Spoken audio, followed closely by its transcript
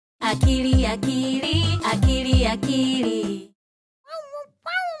Akili, akili, akili, akili.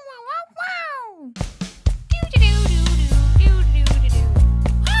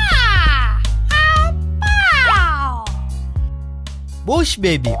 Bush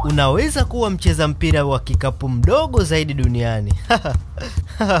baby, unaweza kuwa mcheza mpira wa kikapu mdogo zaidi duniani.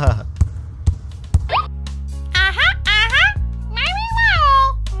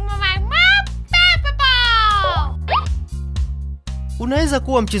 Unaweza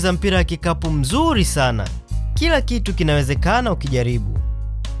kuwa mcheza mpira wa kikapu mzuri sana. Kila kitu kinawezekana ukijaribu.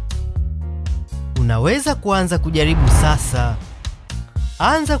 Unaweza kuanza kujaribu sasa.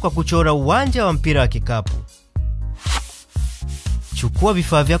 Anza kwa kuchora uwanja wa mpira wa kikapu. Chukua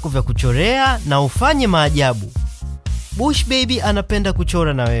vifaa vyako vya kuchorea na ufanye maajabu. Bush baby anapenda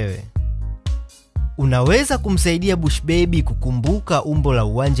kuchora na wewe. Unaweza kumsaidia Bush baby kukumbuka umbo la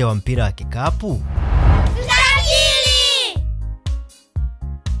uwanja wa mpira wa kikapu? Mstatili!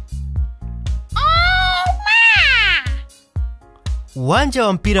 Uwanja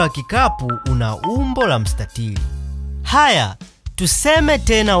wa mpira wa kikapu una umbo la mstatili. Haya, tuseme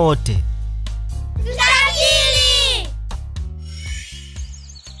tena wote. Mstatili!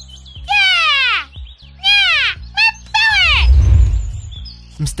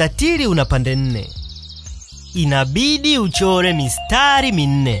 Mstatili una pande 4. Inabidi uchore mistari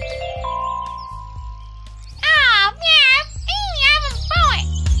minne.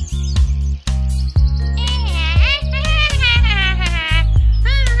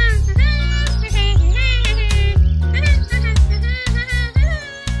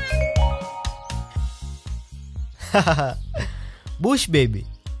 Bush baby,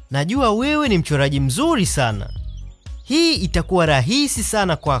 najua wewe ni mchoraji mzuri sana. Hii itakuwa rahisi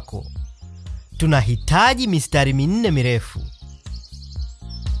sana kwako. Tunahitaji mistari minne mirefu. 1,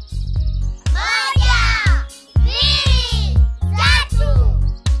 2, 3,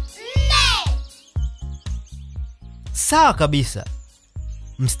 4. Sawa kabisa.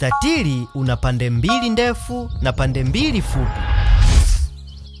 Mstatili una pande 2 ndefu na pande 2 fupi.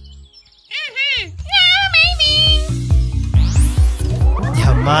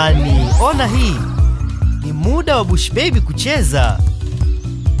 Jamani, ona hii. Ni muda wa Bush baby kucheza.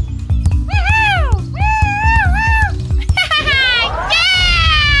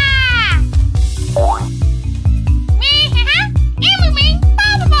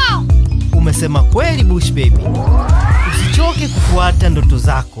 Umesema kweli Bush baby. Usichoke kufuata ndoto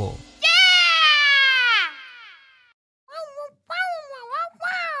zako.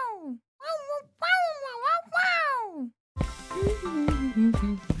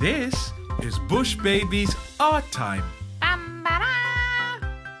 This is Bush Baby's art time.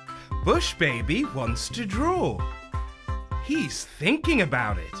 Bush Baby wants to draw. He's thinking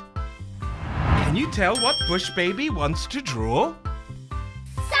about it. Can you tell what Bush Baby wants to draw?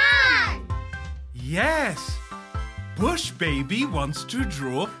 Sun! Yes! Bush Baby wants to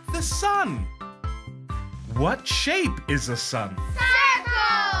draw the sun. What shape is a sun?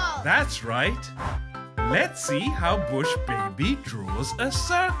 Circle! That's right. Let's see how Bush Baby draws a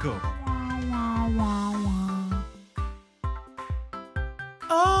circle.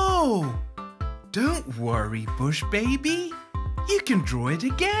 Oh! Don't worry, Bush Baby. You can draw it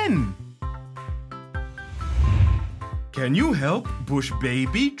again. Can you help Bush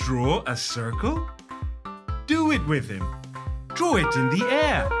Baby draw a circle? Do it with him. Draw it in the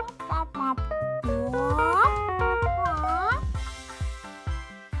air.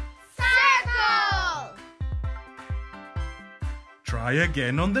 Circle! Try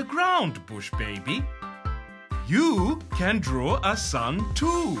again on the ground, Bush Baby. You can draw a sun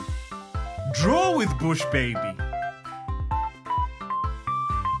too. Draw with Bush Baby.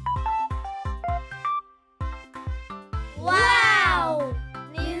 Wow!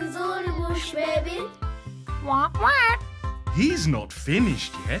 Ni nzuri Bush Baby. He's not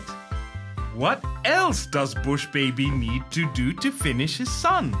finished yet. What else does Bush Baby need to do to finish his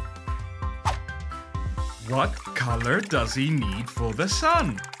sun? What color does he need for the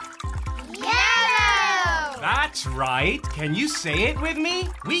sun? Yellow! That's right. Can you say it with me?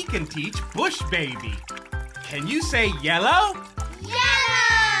 We can teach Bush Baby. Can you say yellow?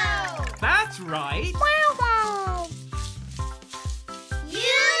 Yellow! That's right.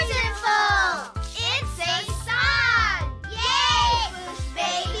 Beautiful! It's a sun! Yay, Bush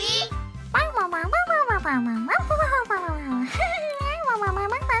Baby!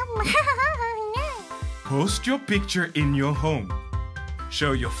 Post your picture in your home.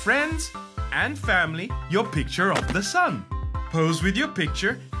 Show your friends and family your picture of the sun. Pose with your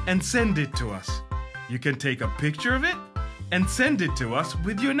picture and send it to us. You can take a picture of it and send it to us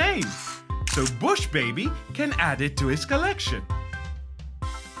with your name, so Bush Baby can add it to his collection.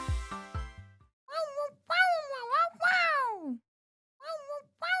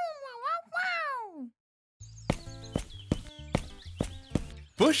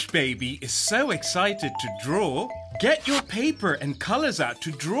 Bush Baby is so excited to draw. Get your paper and colors out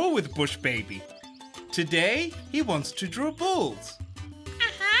to draw with Bush Baby. Today, he wants to draw balls.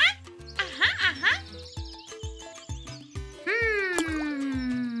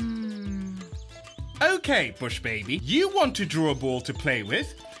 Okay, Bush Baby, you want to draw a ball to play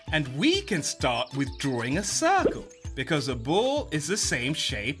with, and we can start with drawing a circle, because a ball is the same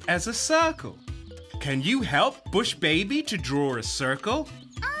shape as a circle. Can you help Bush Baby to draw a circle?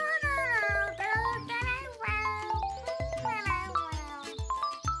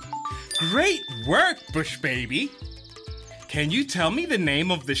 Great work, Bush Baby! Can you tell me the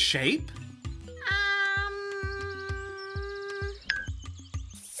name of the shape?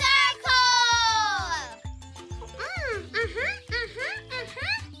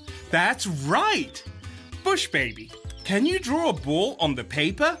 That's right! Bush Baby, can you draw a ball on the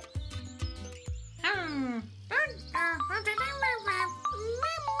paper?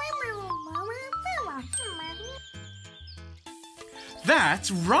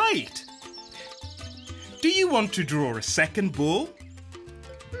 That's right! Do you want to draw a second ball?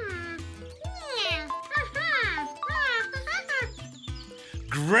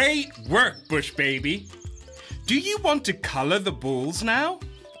 Great work, Bush Baby! Do you want to color the balls now?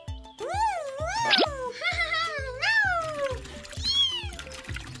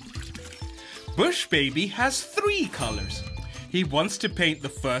 Bush Baby has 3 colors. He wants to paint the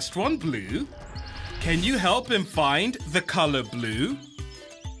first one blue. Can you help him find the color blue?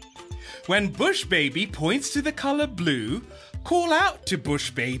 When Bush Baby points to the color blue, call out to Bush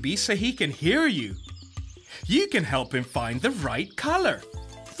Baby so he can hear you. You can help him find the right color,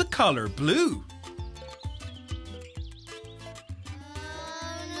 the color blue.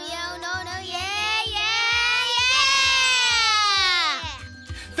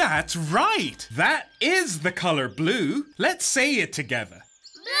 That's right! That is the color blue. Let's say it together.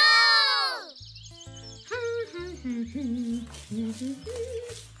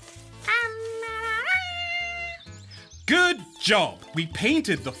 Good job! We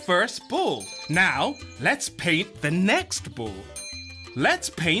painted the first ball. Now, let's paint the next ball. Let's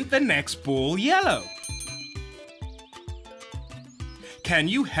paint the next ball yellow. Can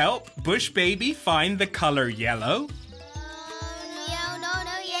you help Bush Baby find the color yellow?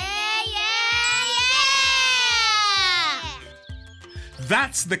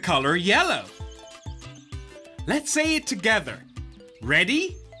 That's the color yellow. Let's say it together.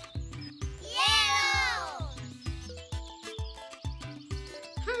 Ready? Yellow!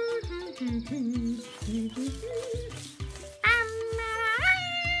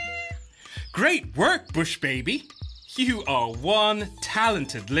 Great work, Bush Baby. You are one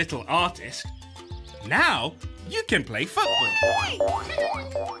talented little artist. Now you can play football.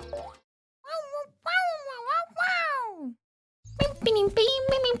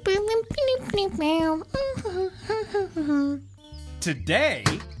 Today,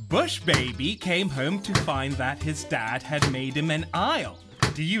 Bush Baby came home to find that his dad had made him an aisle.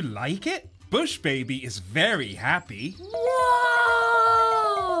 Do you like it? Bush Baby is very happy. Wow!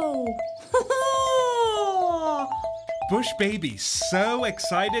 Bush Baby's so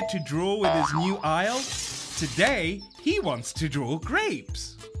excited to draw with his new aisle. Today, he wants to draw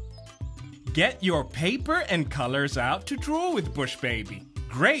grapes. Get your paper and colors out to draw with Bush Baby.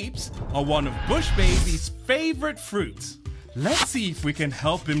 Grapes are one of Bush Baby's favorite fruits. Let's see if we can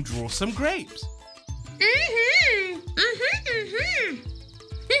help him draw some grapes.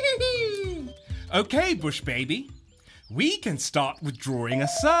 Okay, Bush Baby. We can start with drawing a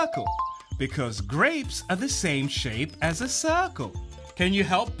circle because grapes are the same shape as a circle. Can you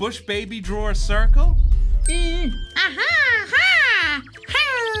help Bush Baby draw a circle?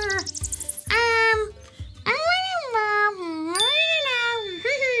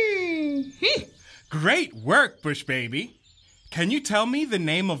 Great work, Bush Baby. Can you tell me the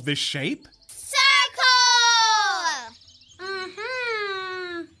name of this shape? Circle!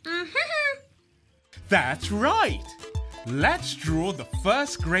 That's right. Let's draw the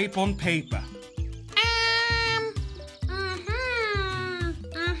first grape on paper.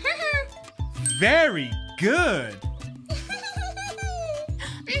 Very good.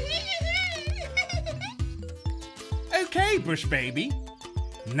 Okay, Bush Baby.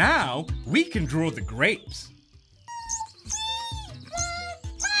 Now we can draw the grapes.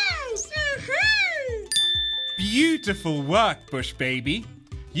 Beautiful work, Bush Baby.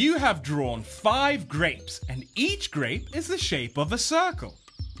 You have drawn 5 grapes, and each grape is the shape of a circle.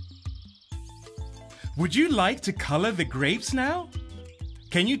 Would you like to color the grapes now?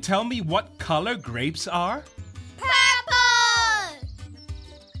 Can you tell me what color grapes are? Purple!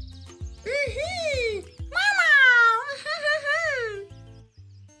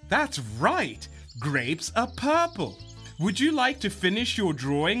 That's right. Grapes are purple. Would you like to finish your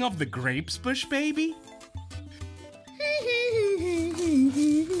drawing of the grapes, Bush Baby?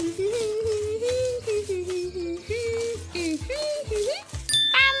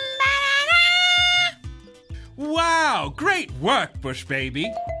 Wow, great work, Bush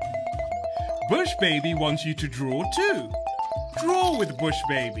Baby. Bush Baby wants you to draw too. Draw with Bush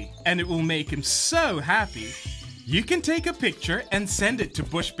Baby, and it will make him so happy. You can take a picture and send it to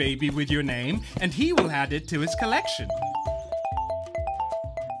Bush Baby with your name, and he will add it to his collection.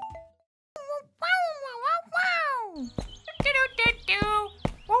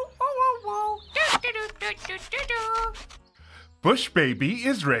 Bush Baby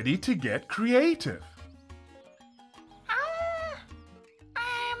is ready to get creative.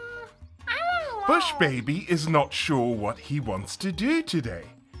 Bush Baby is not sure what he wants to do today.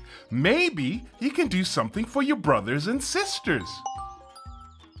 Maybe he can do something for your brothers and sisters.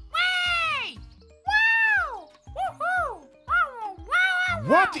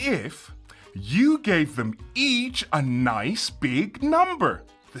 What if you gave them each a nice big number,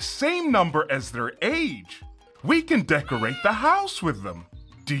 the same number as their age? We can decorate the house with them.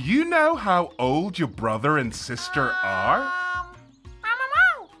 Do you know how old your brother and sister are?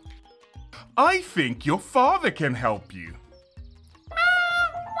 I think your father can help you.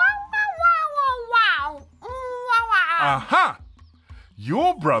 Aha!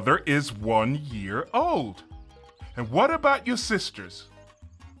 Your brother is 1 year old. And what about your sisters?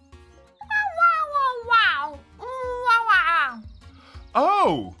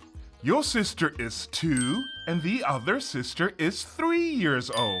 Oh, your sister is 2 and the other sister is 3 years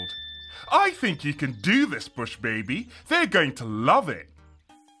old. I think you can do this, Bush Baby. They're going to love it.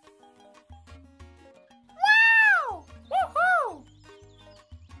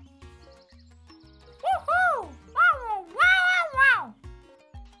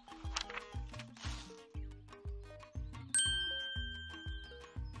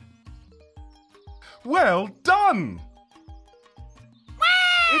 Well done!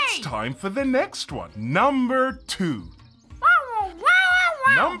 It's time for the next one, number 2.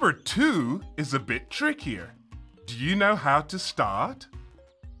 Number 2 is a bit trickier. Do you know how to start?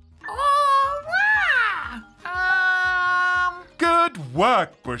 Good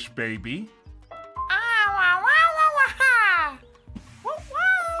work, Bush Baby.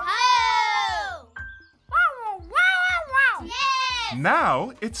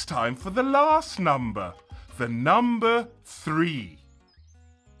 Now it's time for the last number, the number 3.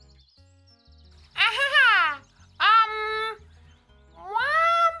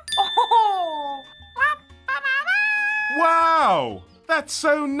 Wow! That's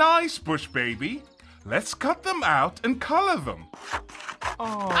so nice, Bush Baby. Let's cut them out and color them.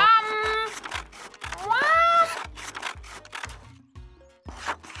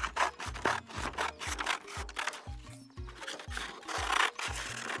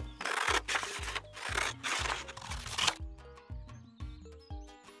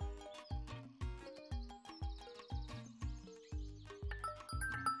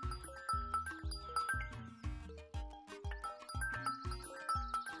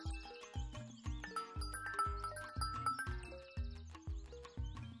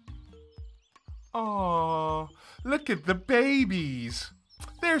 Oh, look at the babies.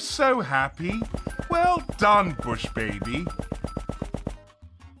 They're so happy. Well done, Bush Baby.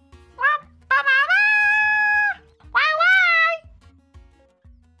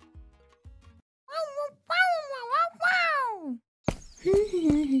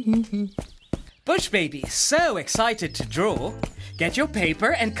 Bush Baby is so excited to draw. Get your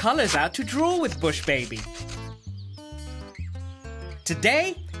paper and colors out to draw with Bush Baby.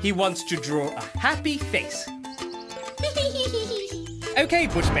 Today, he wants to draw a happy face. Okay,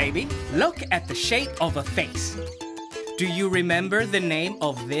 Bush Baby, look at the shape of a face. Do you remember the name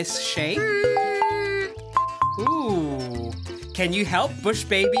of this shape? Ooh, can you help Bush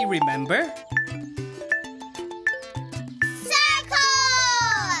Baby remember?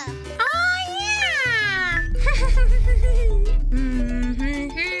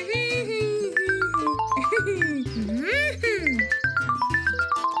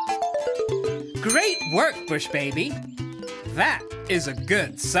 Great work, Bush Baby. That is a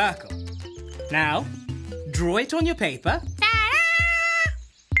good circle. Now, draw it on your paper.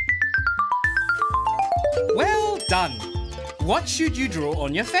 Well done. What should you draw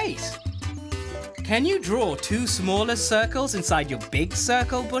on your face? Can you draw 2 smaller circles inside your big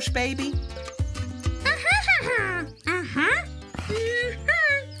circle, Bush Baby?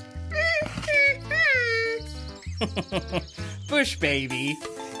 Bush Baby,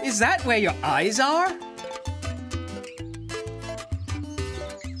 is that where your eyes are?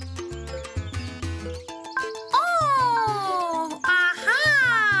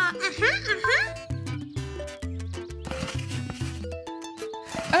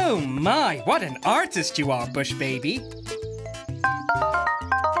 Oh my, what an artist you are, Bush Baby.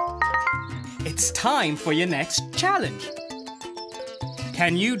 It's time for your next challenge.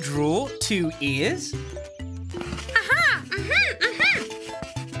 Can you draw 2 ears?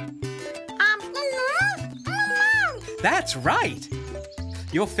 That's right.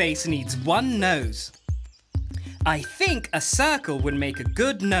 Your face needs 1 nose. I think a circle would make a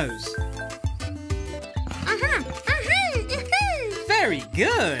good nose. Very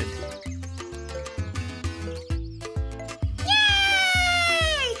good.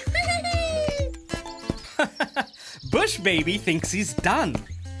 Yay! Bush Baby thinks he's done.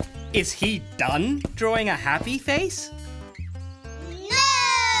 Is he done drawing a happy face?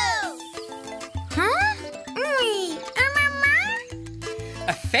 No! Huh?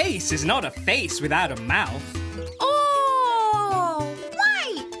 A face is not a face without a mouth. Oh!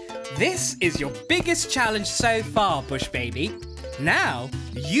 Why? This is your biggest challenge so far, Bush Baby. Now,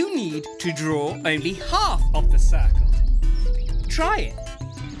 you need to draw only half of the circle. Try it.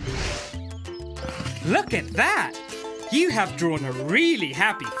 Look at that! You have drawn a really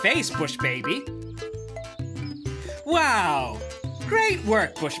happy face, Bush Baby. Wow! Great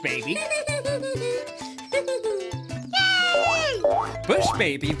work, Bush Baby. Bush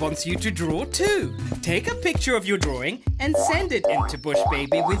Baby wants you to draw too. Take a picture of your drawing and send it in to Bush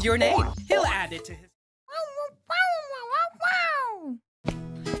Baby with your name. He'll add it to his...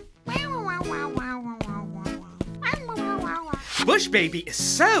 Bush Baby is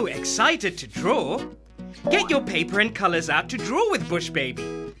so excited to draw. Get your paper and colors out to draw with Bush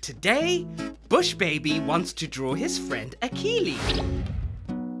Baby. Today, Bush Baby wants to draw his friend Akili.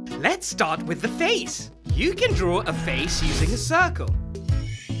 Let's start with the face. You can draw a face using a circle.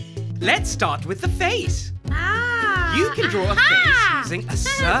 Let's start with the face. You can draw a face using a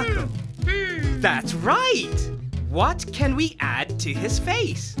circle. That's right. What can we add to his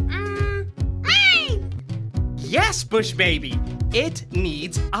face? Yes, Bush Baby. It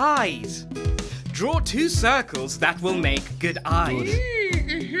needs eyes. Draw 2 circles that will make good eyes.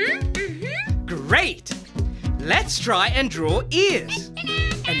 Great. Let's try and draw ears.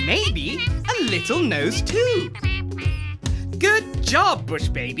 And maybe a little nose too. Good job, Bush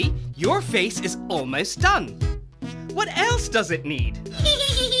Baby. Your face is almost done. What else does it need?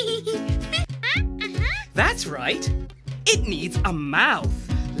 That's right. It needs a mouth.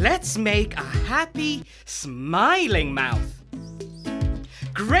 Let's make a happy, smiling mouth.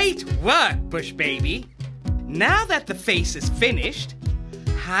 Great work, Bush Baby. Now that the face is finished,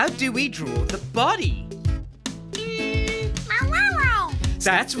 how do we draw the body?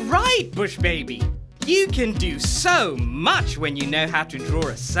 That's right, Bush Baby. You can do so much when you know how to draw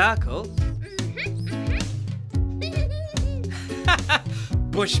a circle.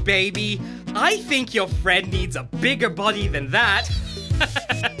 Bush Baby, I think your friend needs a bigger body than that.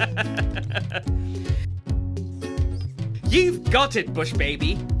 You've got it, Bush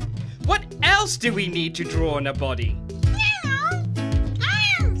Baby. What else do we need to draw on a body?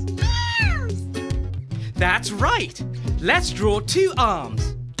 Arms! That's right. Let's draw 2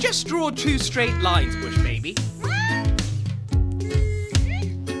 arms. Just draw 2 straight lines, Bush Baby.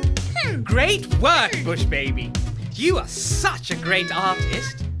 Great work, Bush Baby. You are such a great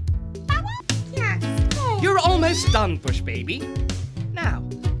artist. You're almost done, Bush Baby. Now,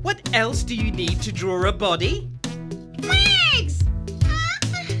 what else do you need to draw a body? Legs!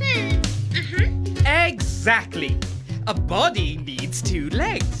 Exactly. A body needs 2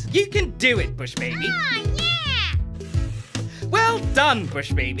 legs. You can do it, Bush Baby. Yeah! Well done,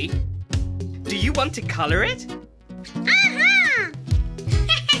 Bush Baby. Do you want to color it?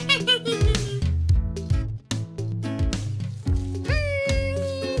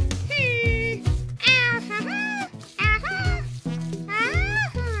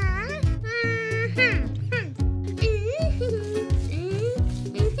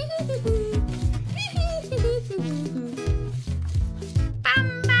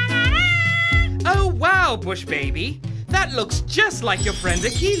 Oh, wow, Bush Baby. That looks just like your friend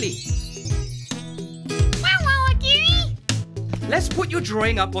Akili. Akili! Let's put your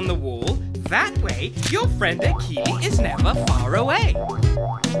drawing up on the wall. That way, your friend Akili is never far away.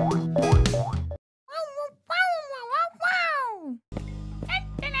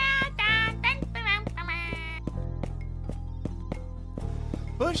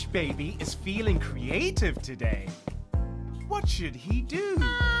 Bush Baby is feeling creative today. What should he do?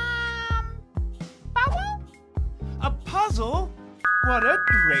 A puzzle? What a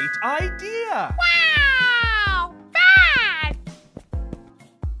great idea! Wow! Bad!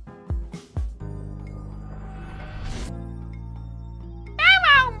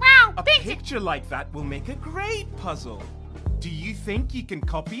 A picture like that will make a great puzzle. Do you think you can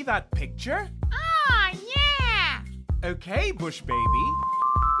copy that picture? Oh, yeah! Okay, Bush Baby.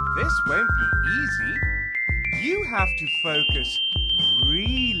 This won't be easy. You have to focus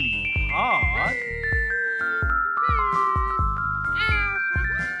really hard.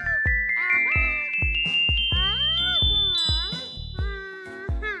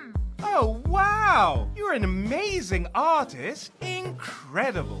 Oh, wow! You're an amazing artist.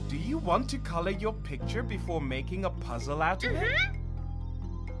 Incredible. Do you want to color your picture before making a puzzle out of it?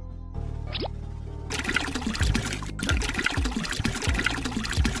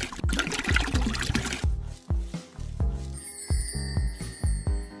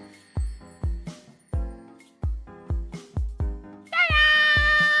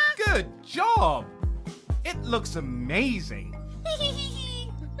 Good job! It looks amazing.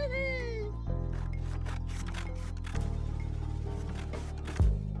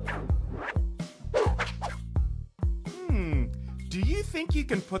 Do you think you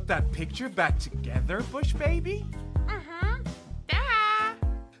can put that picture back together, Bush Baby? Duh.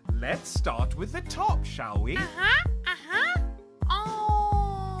 Let's start with the top, shall we?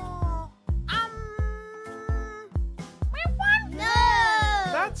 Oh. No.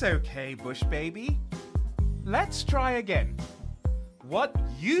 That's okay, Bush Baby. Let's try again. What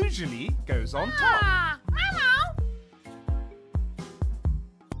usually goes on top?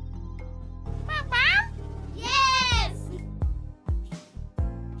 Yes.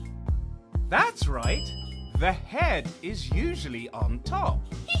 That's right. The head is usually on top.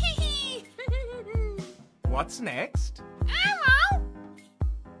 What's next?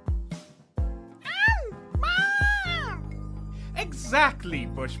 Exactly,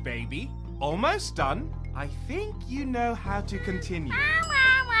 Bush Baby. Almost done. I think you know how to continue.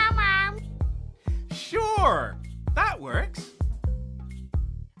 Sure, that works.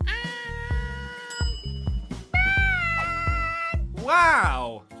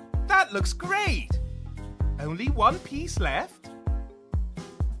 Wow, that looks great. Only one piece left.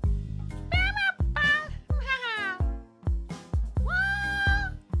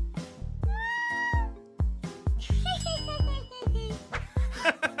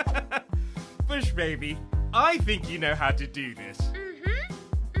 Bush Baby, I think you know how to do this.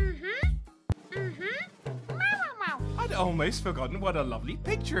 I'd almost forgotten what a lovely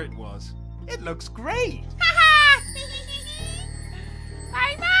picture it was. It looks great.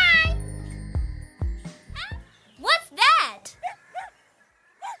 I know.